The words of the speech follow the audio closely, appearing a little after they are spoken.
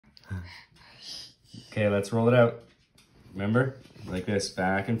Okay, let's roll it out. Remember? Like this,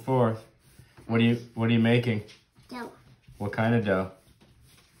 back and forth. What are you making? Dough. What kind of dough?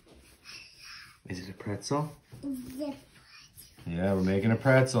 Is it a pretzel? Yes. Yeah, we're making a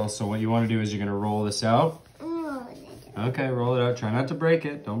pretzel. So what you want to do is you're going to roll this out. Okay, roll it out. Try not to break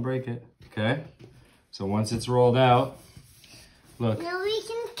it. Don't break it. Okay? So once it's rolled out, look. No, we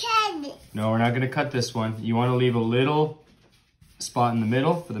can cut it. No, we're not going to cut this one. You want to leave a little spot in the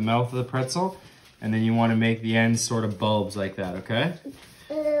middle for the mouth of the pretzel. And then you want to make the ends sort of bulbs like that, okay?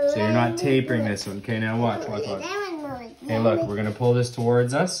 So you're not tapering this one. Okay, now watch. Hey, look, we're going to pull this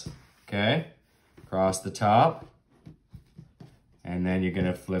towards us. Okay? Across the top. And then you're going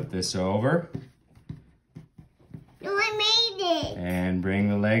to flip this over. No, I made it. And bring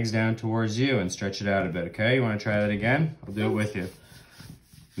the legs down towards you and stretch it out a bit, okay? You want to try that again? I'll do it with you.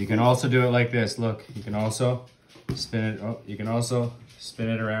 You can also do it like this. Look, you can also spin it. Oh, you can also spin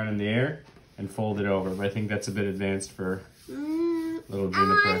it around in the air and fold it over. But I think that's a bit advanced for little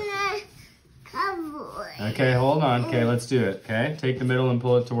Juniper. Okay, hold on. Okay, let's do it. Okay, take the middle and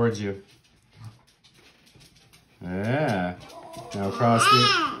pull it towards you. Yeah. Now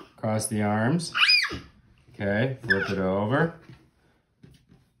cross the arms. Okay, flip it over.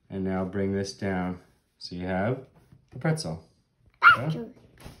 And now bring this down. So you have a pretzel. Okay?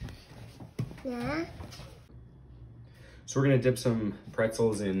 Yeah. So we're gonna dip some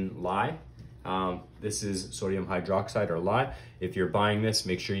pretzels in lye. This is sodium hydroxide or lye. If you're buying this,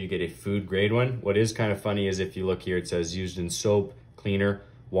 make sure you get a food grade one. What is kind of funny is if you look here, it says used in soap, cleaner,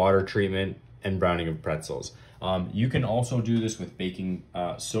 water treatment, and browning of pretzels. You can also do this with baking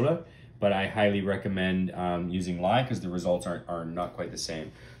soda, but I highly recommend using lye because the results are not quite the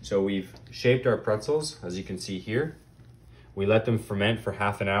same. So we've shaped our pretzels, as you can see here. We let them ferment for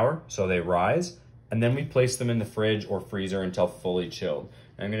half an hour so they rise, and then we place them in the fridge or freezer until fully chilled.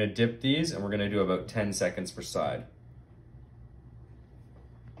 I'm gonna dip these and we're gonna do about 10 seconds per side.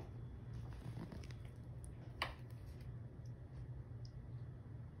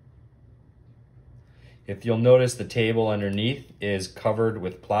 If you'll notice, the table underneath is covered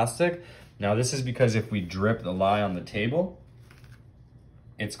with plastic. Now this is because if we drip the lye on the table,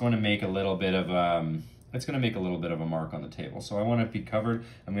 it's going to make a little bit of a mark on the table. So I want to be covered.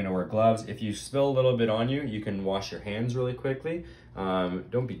 I'm going to wear gloves. If you spill a little bit on you, you can wash your hands really quickly.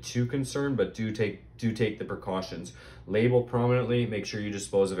 Don't be too concerned, but do take the precautions. Label prominently. Make sure you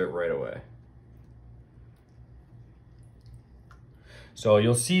dispose of it right away. So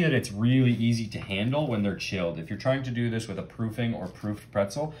you'll see that it's really easy to handle when they're chilled. If you're trying to do this with a proofing or proofed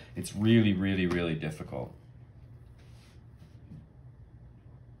pretzel, it's really, really, really difficult.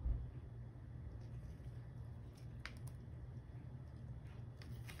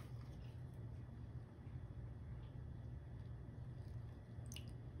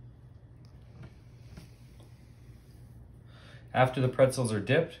 After the pretzels are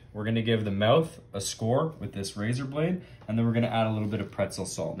dipped, we're gonna give the mouth a score with this razor blade, and then we're gonna add a little bit of pretzel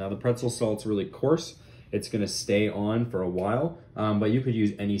salt. Now the pretzel salt's really coarse. It's gonna stay on for a while, but you could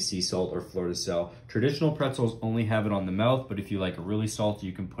use any sea salt or fleur de sel. Traditional pretzels only have it on the mouth, but if you like it really salty,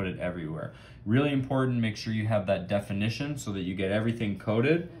 you can put it everywhere. Really important, make sure you have that definition so that you get everything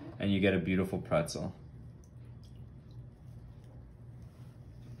coated and you get a beautiful pretzel.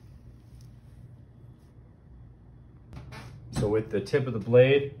 So with the tip of the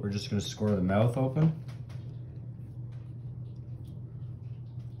blade, we're just gonna score the mouth open.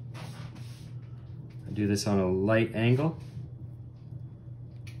 I do this on a light angle.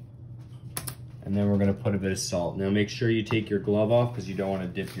 And then we're gonna put a bit of salt. Now make sure you take your glove off because you don't wanna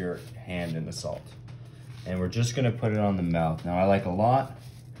dip your hand in the salt. And we're just gonna put it on the mouth. Now I like a lot,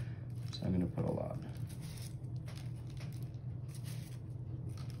 so I'm gonna put a lot.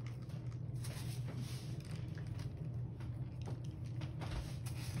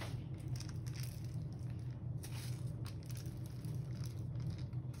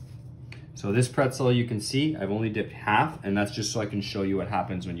 So this pretzel, you can see, I've only dipped half, and that's just so I can show you what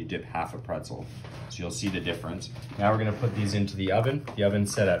happens when you dip half a pretzel. So you'll see the difference. Now we're gonna put these into the oven. The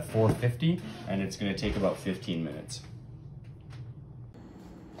oven's set at 450, and it's gonna take about 15 minutes.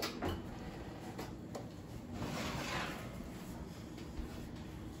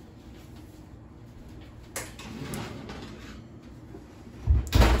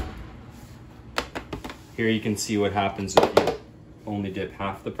 Here you can see what happens if you only dip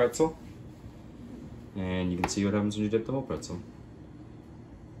half the pretzel. And you can see what happens when you dip the whole pretzel.